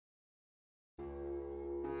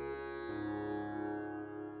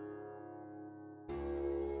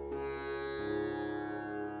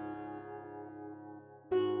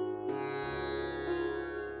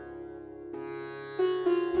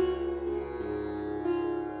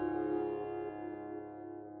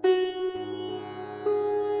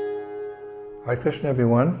Hare Krishna,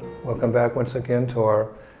 everyone. Welcome back once again to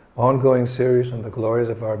our ongoing series on the glories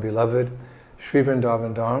of our beloved Sri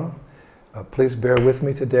Vrindavan Dham. Please bear with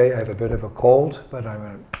me today. I have a bit of a cold, but I'm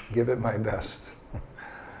going to give it my best.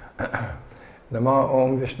 Nama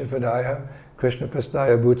Om Vishnupadaya Krishna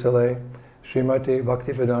Prasthaya Bhutale Srimati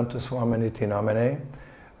Bhaktivedanta Swaminiti Namane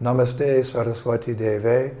Namaste Saraswati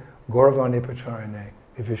Deve Gauravani Pacharine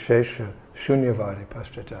Vivishesha Shunyavadi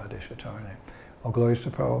Paschatade Shatarane. All glories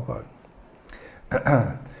to Prabhupada.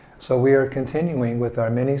 So we are continuing with our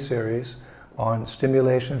mini-series on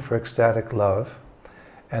Stimulation for Ecstatic Love,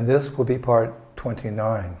 and this will be part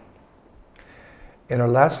 29. In our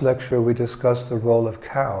last lecture we discussed the role of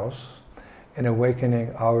cows in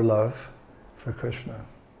awakening our love for Krishna.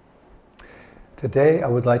 Today I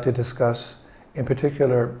would like to discuss in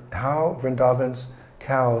particular how Vrindavan's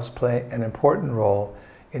cows play an important role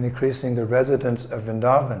in increasing the residents of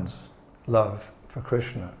Vrindavan's love for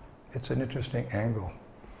Krishna. It's an interesting angle.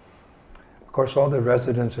 Of course, all the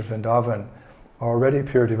residents of Vrindavan are already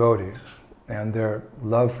pure devotees, and their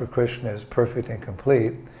love for Krishna is perfect and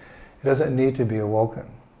complete. It doesn't need to be awoken.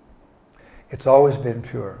 It's always been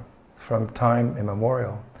pure, from time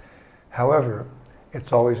immemorial. However,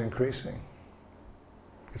 it's always increasing.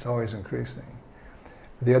 It's always increasing.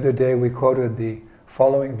 The other day we quoted the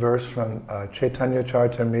following verse from Chaitanya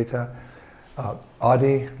Charitamrita,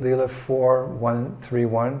 Adi Leela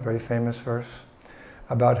 4:131, very famous verse,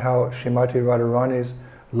 about how Srimati Radharani's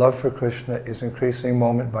love for Krishna is increasing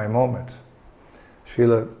moment by moment.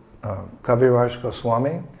 Srila Kaviraj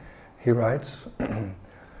Goswami, he writes,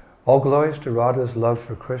 all glories to Radha's love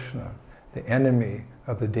for Krishna, the enemy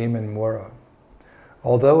of the demon Mura.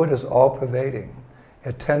 Although it is all-pervading,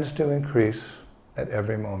 it tends to increase at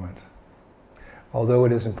every moment. Although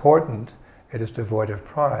it is important, it is devoid of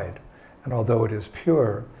pride. And although it is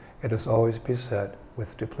pure, it is always beset with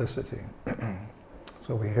duplicity.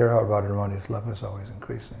 So we hear how Radharani's love is always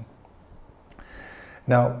increasing.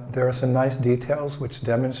 Now, there are some nice details which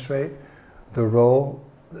demonstrate the role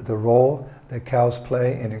that cows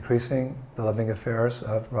play in increasing the loving affairs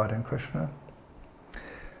of Radha and Krishna.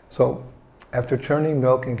 So, after churning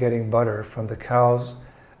milk and getting butter from the cows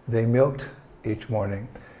they milked each morning,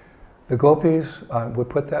 the gopis would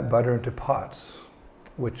put that butter into pots,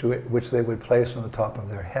 which they would place on the top of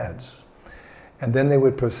their heads. And then they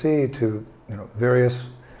would proceed to various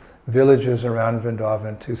villages around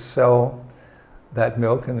Vrindavan to sell that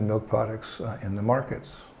milk and the milk products in the markets.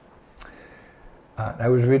 I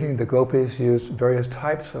was reading the gopis used various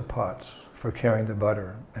types of pots for carrying the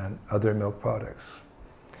butter and other milk products.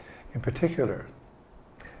 In particular,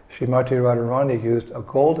 Srimati Radharani used a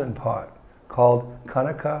golden pot called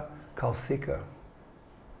Kanaka Kalsika.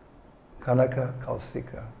 Kanaka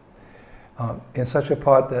Kalsika. In such a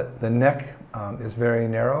pot that the neck is very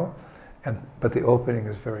narrow, but the opening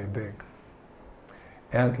is very big.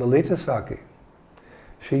 And Lalita Saki,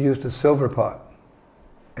 she used a silver pot.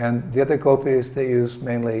 And the other gopis, they used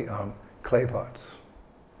mainly clay pots,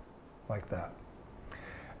 like that.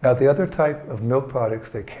 Now the other type of milk products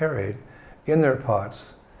they carried in their pots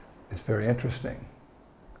is very interesting.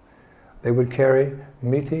 They would carry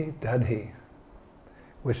miti dadhi,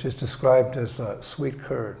 which is described as sweet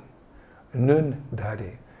curd, nun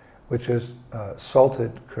dadhi, which is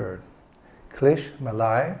salted curd, klish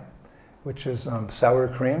malai, which is sour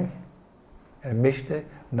cream, and mishte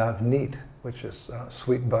navneet, which is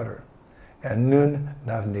sweet butter, and nun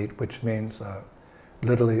navneet, which means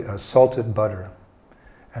literally salted butter,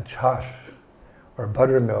 and chash, or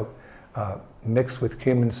buttermilk, mixed with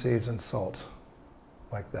cumin seeds and salt,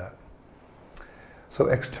 like that. So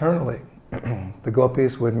externally, the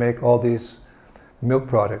gopis would make all these milk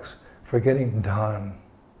products forgetting dhan,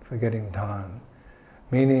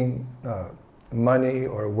 meaning money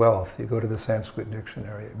or wealth. You go to the Sanskrit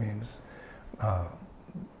dictionary, it means,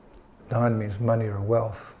 dhan means money or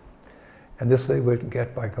wealth. And this they would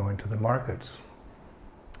get by going to the markets.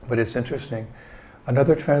 But it's interesting,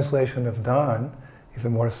 another translation of dhan,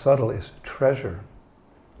 even more subtle, is treasure.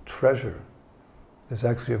 Treasure. There's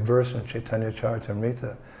actually a verse in Chaitanya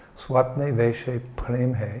Charitamrita, Swapne Veshe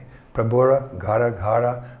Premhe Prabhura Gara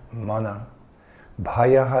Gara Mana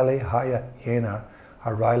Bhaya Hale Haya Yena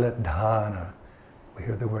Haraila Dhana. We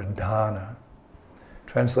hear the word dhana.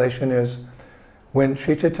 Translation is, when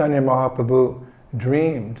Sri Chaitanya Mahaprabhu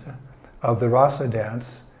dreamed of the rasa dance,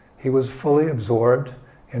 he was fully absorbed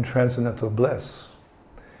in transcendental bliss.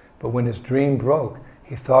 But when his dream broke,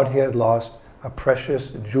 he thought he had lost a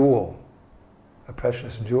precious jewel. A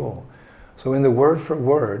precious jewel. So in the word for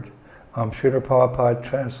word, Srila Prabhupada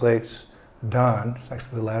translates dhan, it's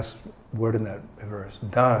actually the last word in that verse,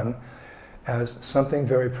 dhan, as something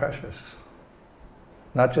very precious.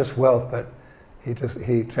 Not just wealth, but he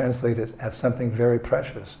translated it as something very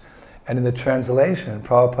precious. And in the translation,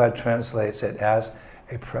 Prabhupada translates it as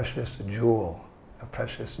a precious jewel, a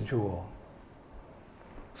precious jewel.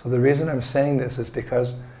 So the reason I'm saying this is because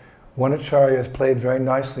one acharya has played very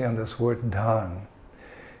nicely on this word dhan.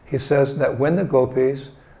 He says that when the gopis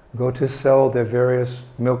go to sell their various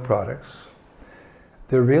milk products,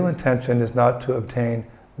 their real intention is not to obtain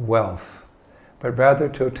wealth, but rather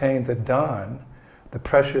to obtain the dhan, the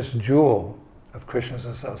precious jewel of Krishna's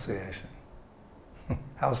association.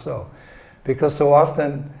 How so? Because so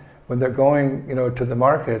often when they're going, to the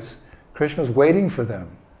markets, Krishna's waiting for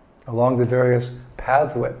them along the various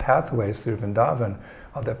pathways through Vrindavan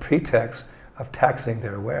on the pretext of taxing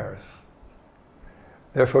their wares.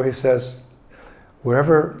 Therefore he says,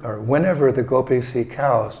 wherever or whenever the gopis see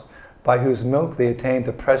cows by whose milk they attain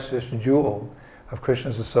the precious jewel of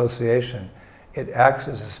Krishna's association, it acts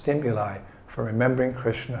as a stimuli for remembering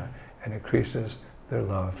Krishna and increases their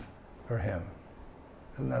love for him.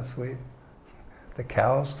 Isn't that sweet? The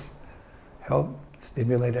cows help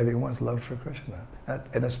stimulate everyone's love for Krishna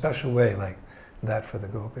in a special way, like that for the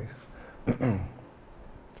gopis.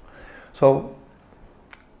 So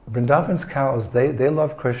Vrindavan's cows, they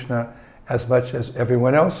love Krishna as much as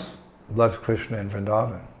everyone else loves Krishna in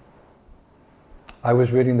Vrindavan. I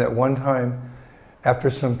was reading that one time,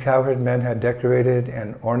 after some cowherd men had decorated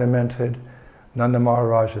and ornamented Nanda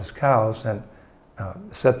Maharaj's cows and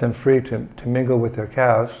set them free to mingle with their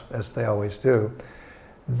calves, as they always do,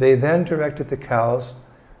 they then directed the cows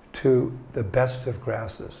to the best of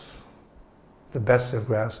grasses. The best of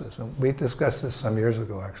grasses. And we discussed this some years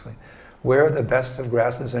ago, actually. Where are the best of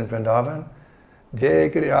grasses in Vrindavan? Jai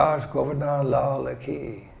Giriyaj Govardhan Lal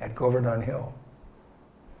Laki at Govardhan Hill.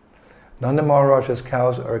 Nanda Maharaj's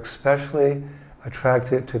cows are especially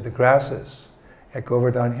attracted to the grasses at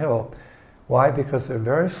Govardhan Hill. Why? Because they're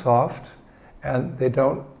very soft and they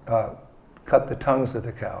don't cut the tongues of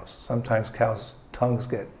the cows. Sometimes cows' tongues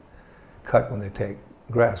get cut when they take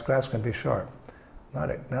grass. Grass can be sharp,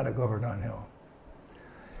 not at Govardhan Hill.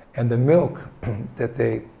 And the milk that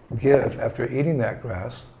they give after eating that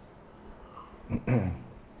grass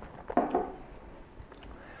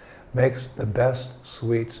makes the best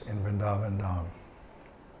sweets in Vrindavan Dham.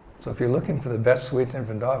 So if you're looking for the best sweets in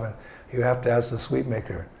Vrindavan, you have to ask the sweet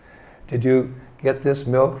maker, did you get this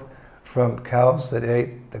milk from cows that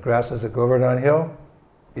ate the grasses at Govardhan Hill?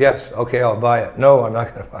 Yes, okay, I'll buy it. No, I'm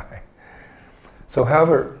not going to buy it. So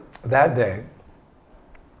however, that day,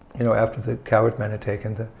 after the cowherd men had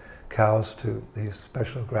taken the cows to these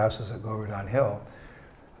special grasses at Govardhan Hill,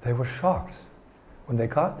 they were shocked when they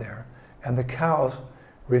got there, and the cows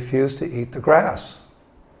refused to eat the grass.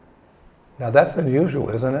 Now that's unusual,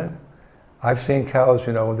 isn't it? I've seen cows,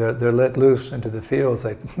 they're let loose into the fields,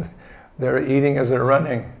 they're eating as they're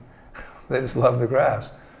running. They just love the grass.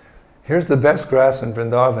 Here's the best grass in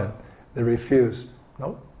Vrindavan. They refused.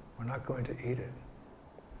 Nope, we're not going to eat it.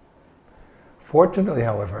 Fortunately,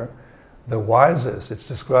 however, the wisest, it's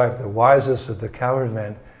described, the wisest of the cowherd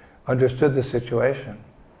men understood the situation.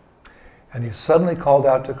 And he suddenly called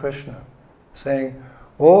out to Krishna, saying,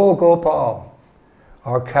 "Oh Gopal,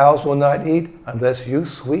 our cows will not eat unless you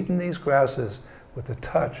sweeten these grasses with the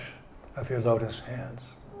touch of your lotus hands.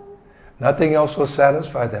 Nothing else will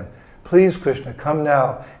satisfy them. Please, Krishna, come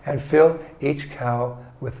now and fill each cow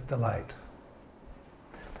with delight."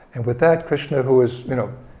 And with that, Krishna, who was,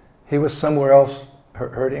 he was somewhere else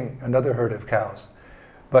herding another herd of cows,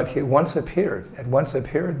 but he once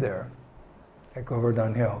appeared there at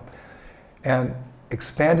Govardhan Hill and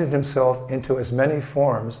expanded himself into as many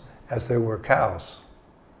forms as there were cows.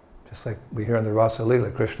 Just like we hear in the Rasa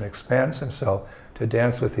Leela, Krishna expands himself to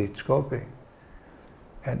dance with each gopi.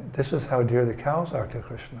 And this is how dear the cows are to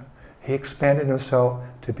Krishna. He expanded himself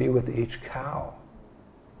to be with each cow.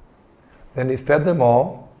 Then he fed them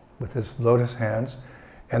all with his lotus hands,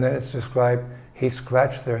 and then it's described he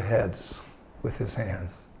scratched their heads with his hands.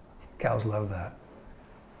 Cows love that.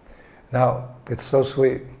 Now, it's so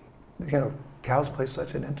sweet. Cows play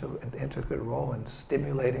such an intricate role in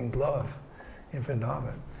stimulating love in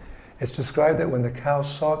Vrindavan. It's described that when the cows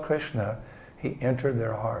saw Krishna, he entered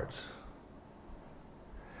their hearts.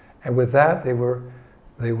 And with that, they were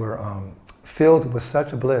filled with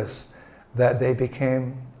such bliss that they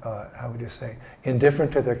became,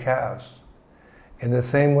 indifferent to their calves. In the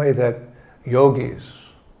same way that yogis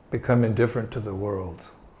become indifferent to the world.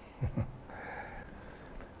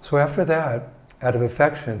 So after that, out of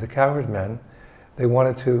affection, the cowherd men, they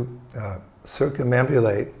wanted to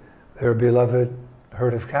circumambulate their beloved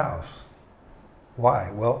herd of cows. Why?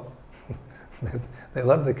 Well, they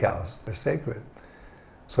love the cows. They're sacred.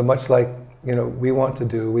 So much like, we want to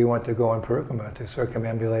go on parikrama to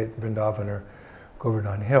circumambulate Vrindavan or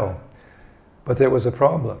Govardhan Hill. But there was a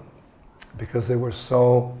problem, because there were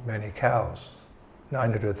so many cows,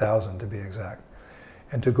 900,000 to be exact.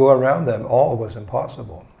 And to go around them all was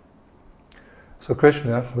impossible. So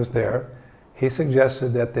Krishna was there. He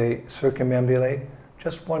suggested that they circumambulate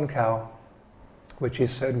just one cow, which he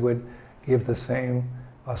said would give the same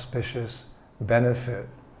auspicious benefit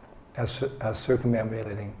as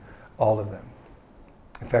circumambulating all of them.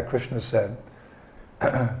 In fact, Krishna said,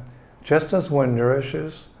 just as one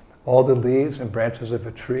nourishes all the leaves and branches of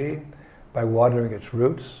a tree by watering its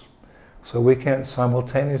roots, so we can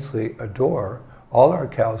simultaneously adore all our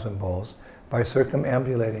cows and bulls by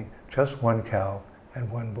circumambulating just one cow and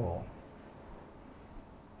one bull.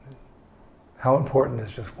 How important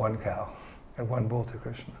is just one cow and one bull to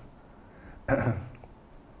Krishna?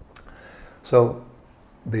 So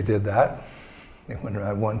they did that. They went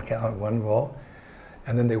around one cow and one bull,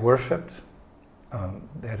 and then they worshipped.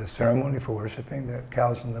 They had a ceremony for worshipping the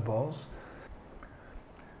cows and the bulls.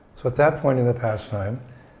 So at that point in the pastime,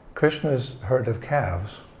 Krishna's herd of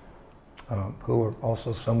calves, who were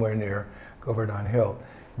also somewhere near Govardhan Hill,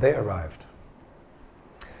 they arrived.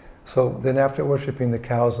 So then after worshipping the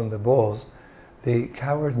cows and the bulls, the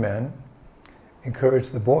cowherd men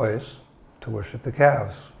encouraged the boys to worship the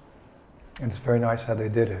calves. And it's very nice how they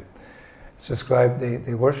did it. It's described,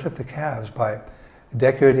 they worshiped the calves by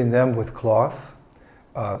decorating them with cloth,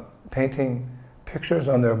 painting pictures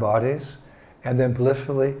on their bodies, and then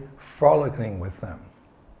blissfully frolicking with them.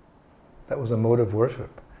 That was a mode of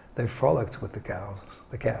worship. They frolicked with the calves.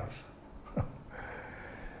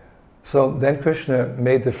 So then Krishna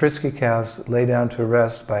made the frisky calves lay down to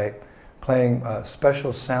rest by playing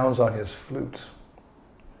special sounds on his flute.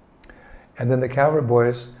 And then the cowherd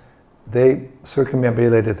boys, they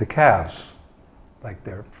circumambulated the calves, like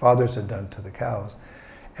their fathers had done to the cows,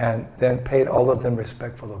 and then paid all of them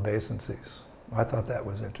respectful obeisances. I thought that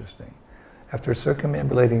was interesting. After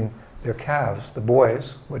circumambulating their calves, the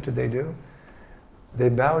boys, what did they do? They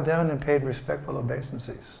bowed down and paid respectful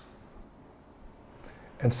obeisances.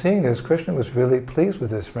 And seeing this, Krishna was really pleased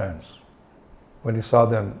with his friends when he saw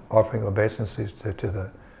them offering obeisances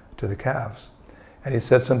to the calves. And he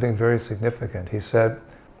said something very significant. He said,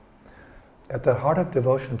 at the heart of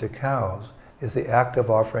devotion to cows is the act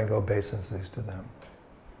of offering obeisances to them.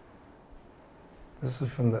 This is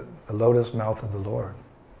from the lotus mouth of the Lord.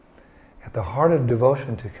 At the heart of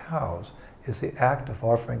devotion to cows is the act of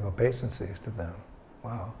offering obeisances to them.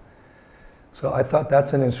 Wow. So I thought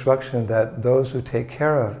that's an instruction that those who take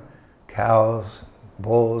care of cows,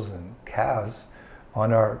 bulls, and calves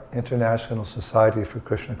on our International Society for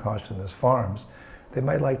Krishna Consciousness farms, they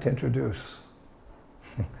might like to introduce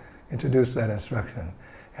that instruction.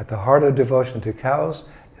 At the heart of devotion to cows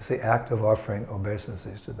is the act of offering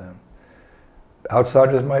obeisances to them.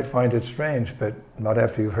 Outsiders might find it strange, but not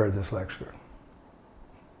after you've heard this lecture.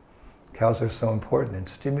 Cows are so important in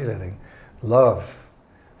stimulating love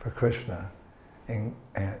for Krishna in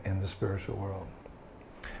the spiritual world.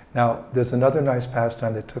 Now, there's another nice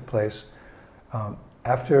pastime that took place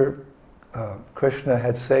after Krishna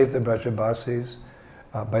had saved the Brajabasis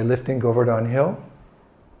by lifting Govardhan Hill.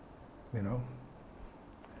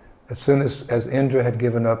 As soon as Indra had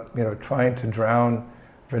given up, trying to drown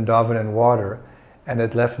Vrindavan in water and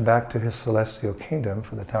had left back to his celestial kingdom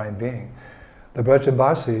for the time being, the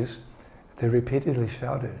Brajabasis, they repeatedly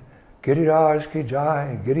shouted, Giriraj ki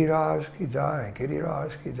jai, Giriraj ki jai,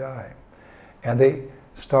 Giriraj ki jai. And they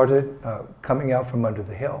started coming out from under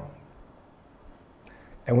the hill.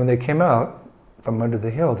 And when they came out from under the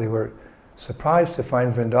hill, they were surprised to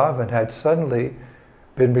find Vrindavan had suddenly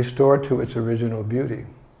been restored to its original beauty.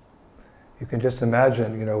 You can just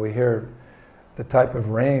imagine, we hear the type of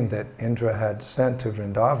rain that Indra had sent to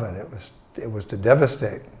Vrindavan. It was to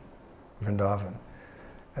devastate Vrindavan.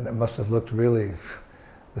 And it must have looked really,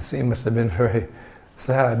 the scene must have been very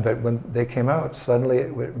sad, but when they came out, suddenly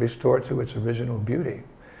it was restored to its original beauty.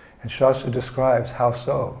 And Shastra describes how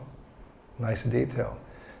so. Nice detail.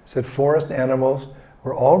 It said forest animals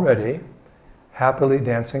were already happily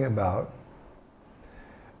dancing about.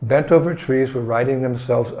 Bent over trees were righting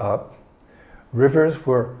themselves up. Rivers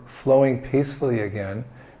were flowing peacefully again,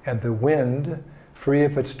 and the wind, free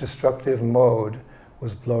of its destructive mode,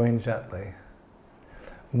 was blowing gently.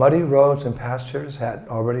 Muddy roads and pastures had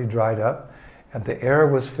already dried up, and the air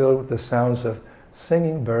was filled with the sounds of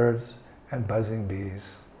singing birds and buzzing bees.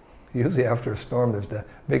 Usually after a storm, there's a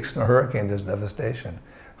big hurricane, there's devastation.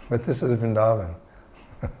 But this is Vrindavan.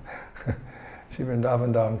 Shri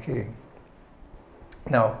Vrindavan Dham Ki.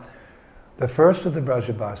 Now, the first of the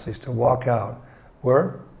Brajabasis to walk out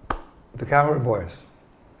were the cowherd boys.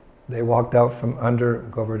 They walked out from under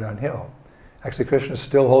Govardhan Hill. Actually, Krishna is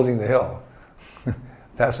still holding the hill.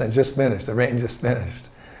 Pastime just finished, the rain just finished.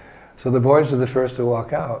 So the boys are the first to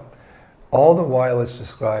walk out. All the while it's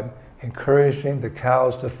described, encouraging the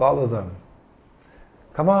cows to follow them.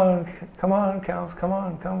 Come on, cows, come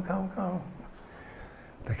on, come.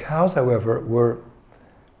 The cows, however, were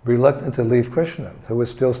reluctant to leave Krishna, who was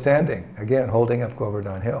still standing, again, holding up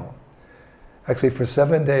Govardhan Hill. Actually, for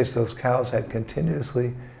 7 days, those cows had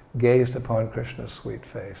continuously gazed upon Krishna's sweet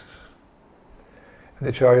face. And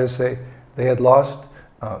the acharyas say they had lost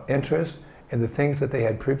interest in the things that they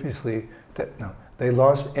had previously, they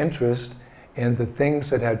lost interest in the things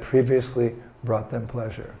that had previously brought them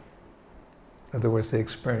pleasure. In other words, they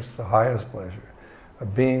experienced the highest pleasure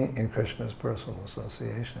of being in Krishna's personal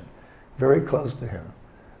association, very close to him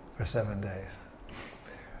for 7 days.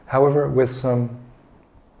 However, with some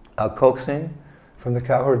coaxing from the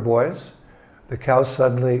cowherd boys, the cows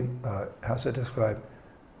suddenly, how's it described,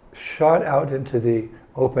 shot out into the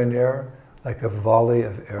open air like a volley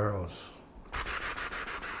of arrows.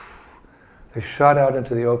 They shot out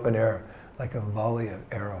into the open air like a volley of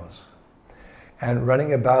arrows. And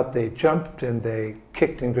running about, they jumped and they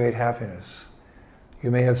kicked in great happiness. You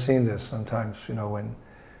may have seen this sometimes, when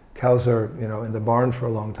cows are, in the barn for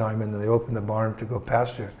a long time and then they open the barn to go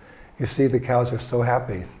pasture. You see the cows are so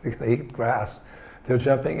happy. They eat grass. They're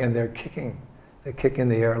jumping and they're kicking. They kick in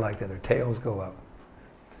the air like that. Their tails go up.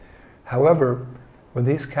 However, when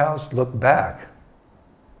these cows looked back,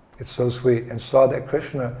 it's so sweet, and saw that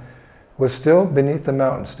Krishna was still beneath the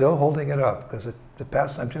mountain, still holding it up, because the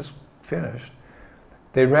pastime just finished,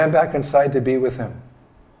 they ran back inside to be with him.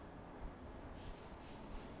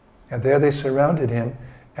 And there they surrounded him,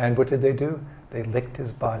 and what did they do? They licked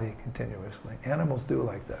his body continuously. Animals do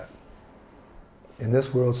like that. In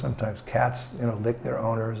this world, sometimes cats, lick their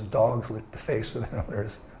owners, dogs lick the face of their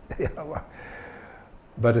owners.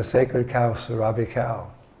 But a sacred cow, Surabhi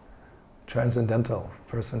cow, transcendental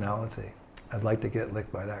personality, I'd like to get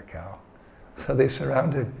licked by that cow. So they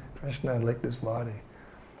surrounded Krishna and licked his body.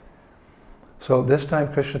 So this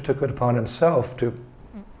time Krishna took it upon himself to,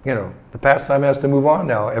 the pastime has to move on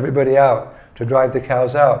now, everybody out, to drive the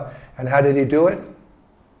cows out. And how did he do it?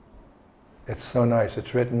 It's so nice.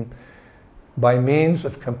 It's written, by means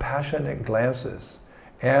of compassionate glances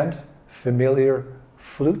and familiar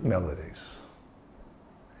flute melodies,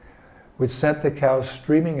 which sent the cows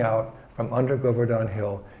streaming out from under Govardhan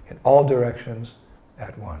Hill in all directions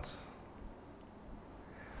at once.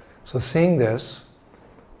 So seeing this,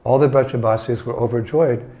 all the Brajabasis were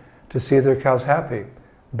overjoyed to see their cows happy,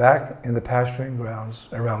 back in the pasturing grounds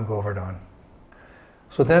around Govardhan.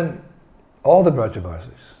 So then, all the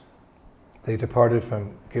Brajabasis, they departed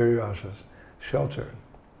from Giriraja's shelter.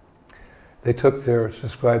 They took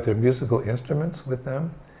described their musical instruments with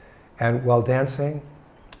them, and while dancing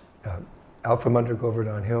out from under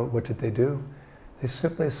Govardhan Hill, what did they do? They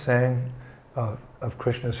simply sang of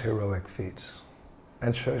Krishna's heroic feats.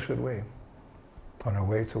 And so should we. On our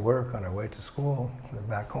way to work, on our way to school,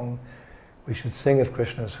 back home, we should sing of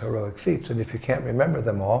Krishna's heroic feats. And if you can't remember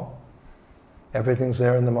them all, everything's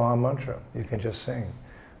there in the Maha Mantra. You can just sing.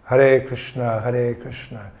 Hare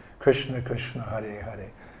Krishna, Krishna Krishna, Hare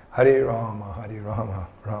Hare, Hare Rama,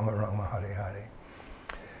 Rama Rama, Hare Hare.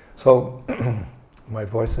 So, my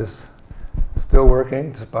voice is still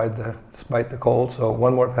working despite the cold, so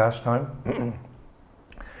one more pastime.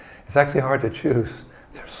 It's actually hard to choose.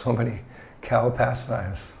 There's so many cow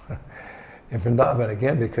pastimes in Vrindavan,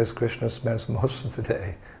 again, because Krishna spends most of the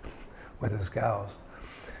day with his cows.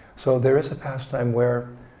 So there is a pastime where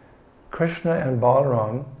Krishna and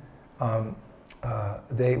Balaram,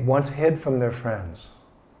 they once hid from their friends,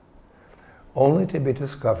 only to be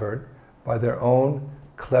discovered by their own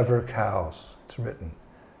clever cows. It's written.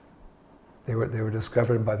 They were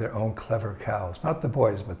discovered by their own clever cows. Not the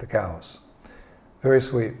boys, but the cows. Very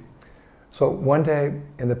sweet. So one day,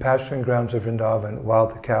 in the pasturing grounds of Vrindavan, while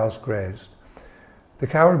the cows grazed, the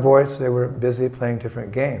cowherd boys, they were busy playing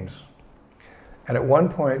different games. And at one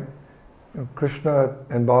point, Krishna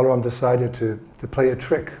and Balaram decided to play a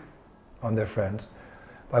trick on their friends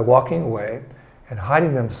by walking away and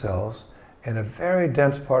hiding themselves in a very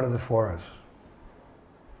dense part of the forest.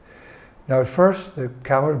 Now at first, the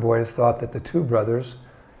cowherd boys thought that the two brothers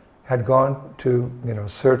had gone to,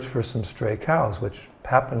 search for some stray cows, which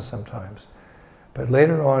happens sometimes. But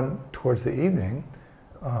later on, towards the evening,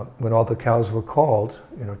 when all the cows were called,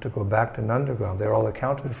 to go back to Nandagram, they were all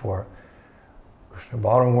accounted for. Krishna and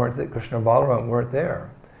Balaram weren't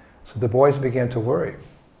there. So the boys began to worry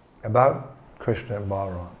about Krishna and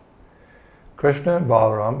Balaram. Krishna and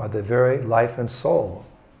Balaram are the very life and soul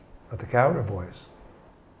of the cowherd boys.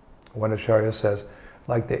 One acharya says,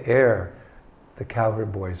 like the air the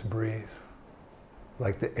cowherd boys breathe.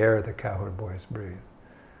 Like the air the cowherd boys breathe.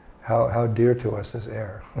 How dear to us is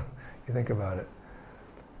air. You think about it.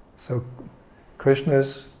 So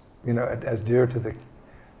Krishna's, as dear to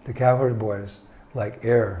the cowherd boys like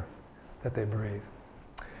air that they breathe.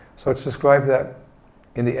 So it's described that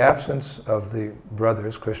in the absence of the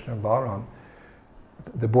brothers, Krishna and Balaram,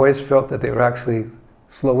 the boys felt that they were actually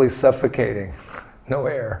slowly suffocating, no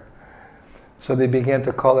air. So they began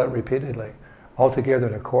to call out repeatedly, all together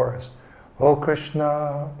in a chorus, "O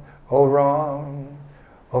Krishna, O Ram,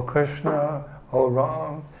 O Krishna, O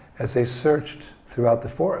Ram," as they searched throughout the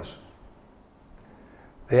forest.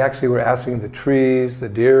 They actually were asking the trees, the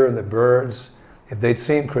deer, and the birds if they'd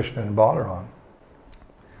seen Krishna and Balaram.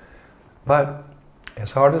 But as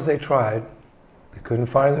hard as they tried, they couldn't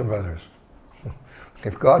find their brothers.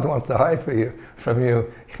 If God wants to hide from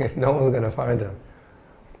you, no one's going to find him.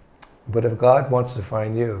 But if God wants to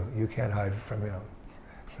find you, you can't hide from him.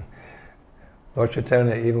 Lord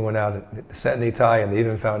Chaitanya even went out and sent Nitai, and they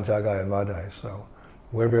even found Jagai and Madai. So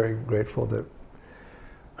we're very grateful that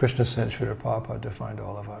Krishna sent Srila Prabhupada to find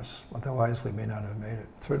all of us. Otherwise we may not have made it.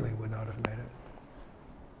 Certainly would not have made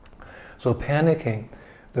it. So panicking,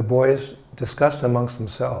 the boys discussed amongst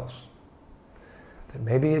themselves that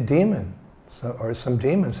maybe a demon or some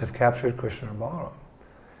demons have captured Krishna and Balaram.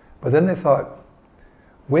 But then they thought,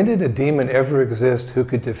 when did a demon ever exist who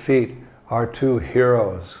could defeat our two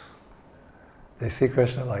heroes? They see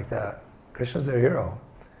Krishna like that. Krishna's their hero,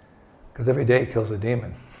 because every day he kills a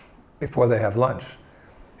demon before they have lunch.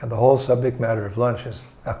 And the whole subject matter of lunch is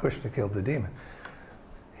how Krishna killed the demon.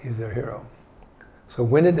 He's their hero. So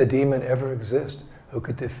when did a demon ever exist who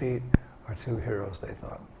could defeat our two heroes, they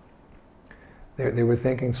thought. They were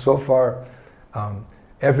thinking, so far,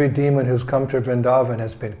 every demon who's come to Vrindavan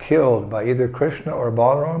has been killed by either Krishna or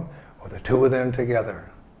Balaram, or the two of them together.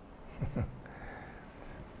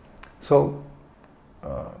 So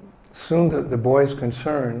soon the boys'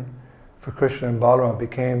 concern for Krishna and Balaram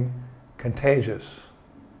became contagious.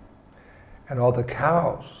 And all the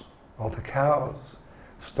cows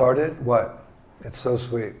started what? It's so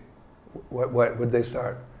sweet. What would they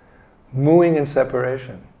start? Mooing in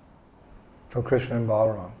separation from Krishna and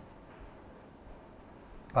Balaram.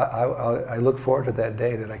 I look forward to that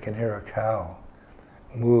day that I can hear a cow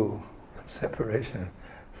moo in separation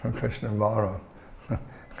from Krishna and Balaram.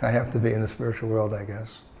 I have to be in the spiritual world, I guess.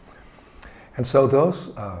 And so those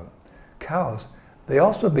cows, they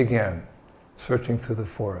also began searching through the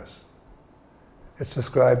forest. It's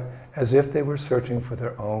described as if they were searching for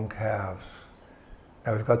their own calves.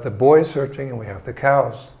 Now we've got the boys searching and we have the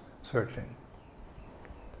cows searching.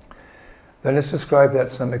 Then it's described that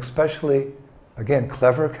some especially, again,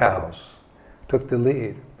 clever cows took the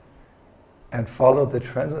lead and followed the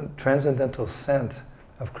transcendental scent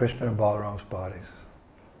of Krishna and Balaram's bodies.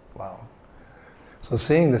 Wow. So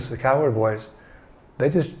seeing this, the cowherd boys, they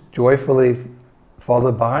just joyfully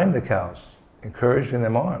followed behind the cows, encouraging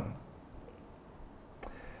them on.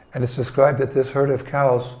 And it's described that this herd of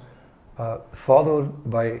cows, followed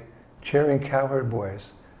by cheering cowherd boys,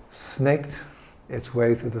 snaked its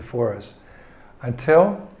way through the forest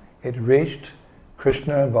until it reached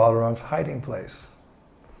Krishna and Balaram's hiding place.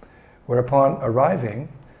 Whereupon arriving,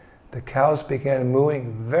 the cows began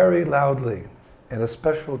mooing very loudly in a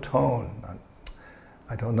special tone.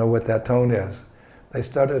 I don't know what that tone is. They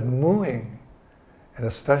started mooing in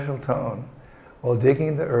a special tone while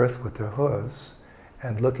digging the earth with their hooves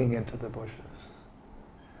and looking into the bushes.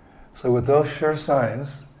 So with those sure signs,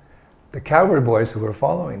 the cowherd boys who were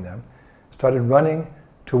following them started running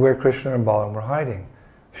to where Krishna and Balaram were hiding,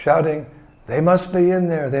 shouting, "They must be in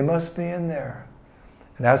there, they must be in there."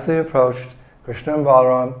 And as they approached, Krishna and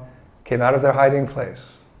Balaram came out of their hiding place,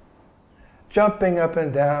 jumping up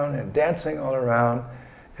and down and dancing all around,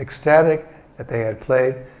 ecstatic that they had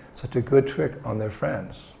played such a good trick on their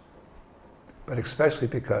friends, but especially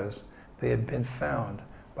because they had been found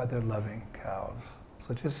by their loving cows.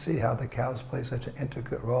 So just see how the cows play such an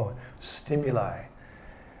intricate role, stimuli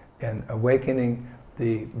in awakening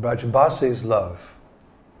the Brajabasi's love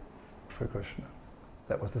for Krishna.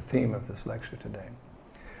 That was the theme of this lecture today.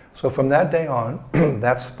 So from that day on,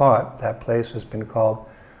 that spot, that place has been called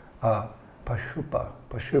Pashupa.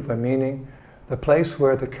 Pashupa meaning the place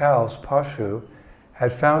where the cows, Pashu,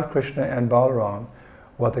 had found Krishna and Balaram,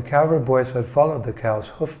 while the cowherd boys had followed the cows'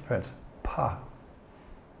 hoof prints, Pa.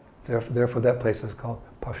 Therefore that place is called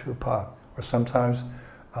Pashupa, or sometimes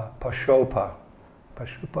Pashopa.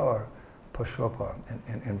 Pashupa or Pashopa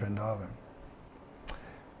in Vrindavan.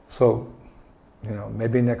 So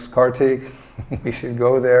maybe next Kartik, we should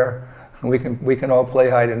go there. We can all play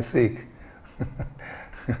hide and seek.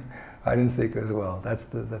 Hide and seek as well. That's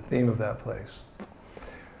the theme of that place.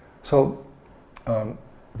 So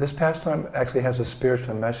this pastime actually has a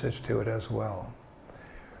spiritual message to it as well.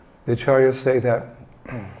 The acharyas say that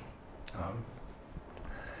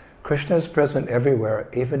Krishna is present everywhere,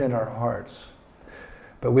 even in our hearts.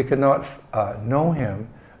 But we cannot know him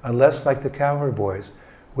unless, like the cowherd boys,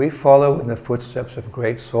 we follow in the footsteps of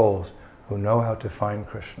great souls who know how to find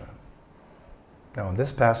Krishna. Now in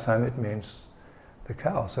this pastime it means the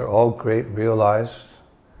cows. They're all great, realized,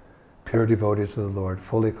 pure devotees of the Lord,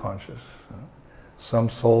 fully conscious. Some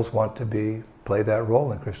souls want to play that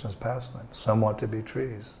role in Krishna's pastime. Some want to be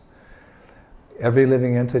trees. Every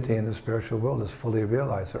living entity in the spiritual world is fully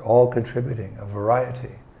realized. They're all contributing a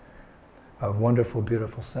variety of wonderful,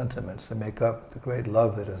 beautiful sentiments that make up the great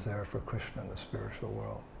love that is there for Krishna in the spiritual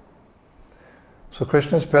world. So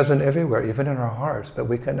Krishna is present everywhere, even in our hearts, but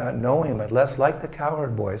we cannot know him unless, like the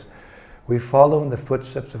cowherd boys, we follow in the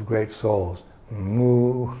footsteps of great souls,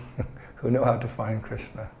 who know how to find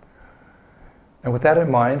Krishna. And with that in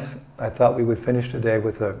mind, I thought we would finish today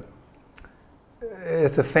with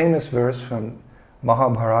it's a famous verse from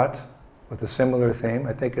Mahabharata with a similar theme.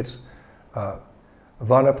 I think it's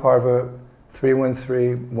Vanaparva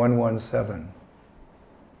 313-117.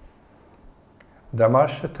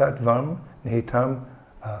 Dharmasya tattvam nihitam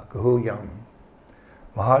guhyam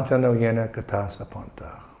mahajano yena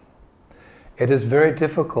katasapanta. It is very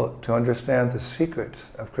difficult to understand the secrets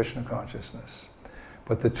of Krishna consciousness,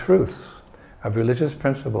 but the truths of religious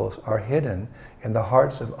principles are hidden in the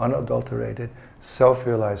hearts of unadulterated,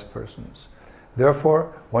 self-realized persons.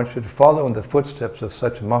 Therefore, one should follow in the footsteps of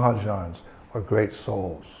such Mahajans, or great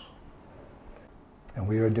souls. And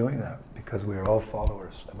we are doing that because we are all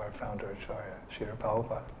followers of our founder Acharya, Srila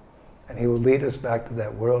Prabhupada. And he will lead us back to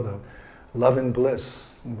that world of love and bliss.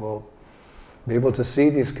 We'll be able to see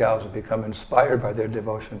these cows and become inspired by their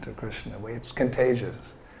devotion to Krishna. It's contagious.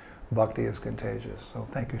 Bhakti is contagious. So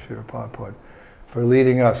thank you, Srila Prabhupada, for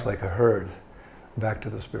leading us like a herd back to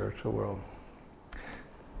the spiritual world.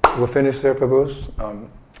 We'll finish there, Prabhus.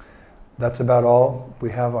 That's about all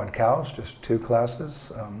we have on cows, just 2 classes.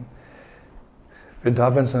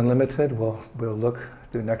 Vrindavan's Unlimited, we'll look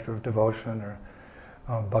through Nectar of Devotion or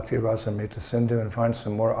Bhakti Rasamrita Sindhu and find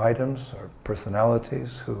some more items or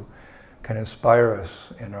personalities who can inspire us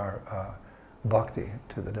in our bhakti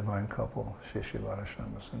to the divine couple, Shri Shri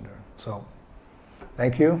Radharashama Sundar. So,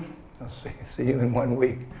 thank you. I'll see you in 1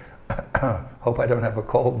 week. Hope I don't have a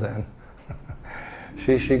cold then.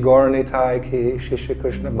 Shri Shri Gauranitai ki, Shri Shri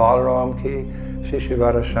Krishna Balaram ki, Shri Shri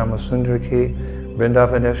Radharashama Sundar ki,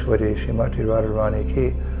 Vrindavaneshwari Shrimati Radharani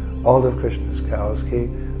ki, all of Krishna's cows ki,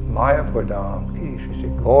 Mayapur Dham ki, Shri Shri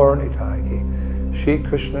Gauranitai ki, Shri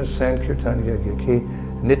Krishna Sankirtan Yagya ki,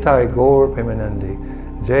 Nitai Gaur Premanandi,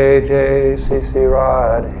 Jai Jai Sri Sri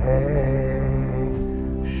Radhe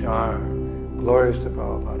Sharm. Glories to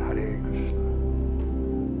Prabhupada.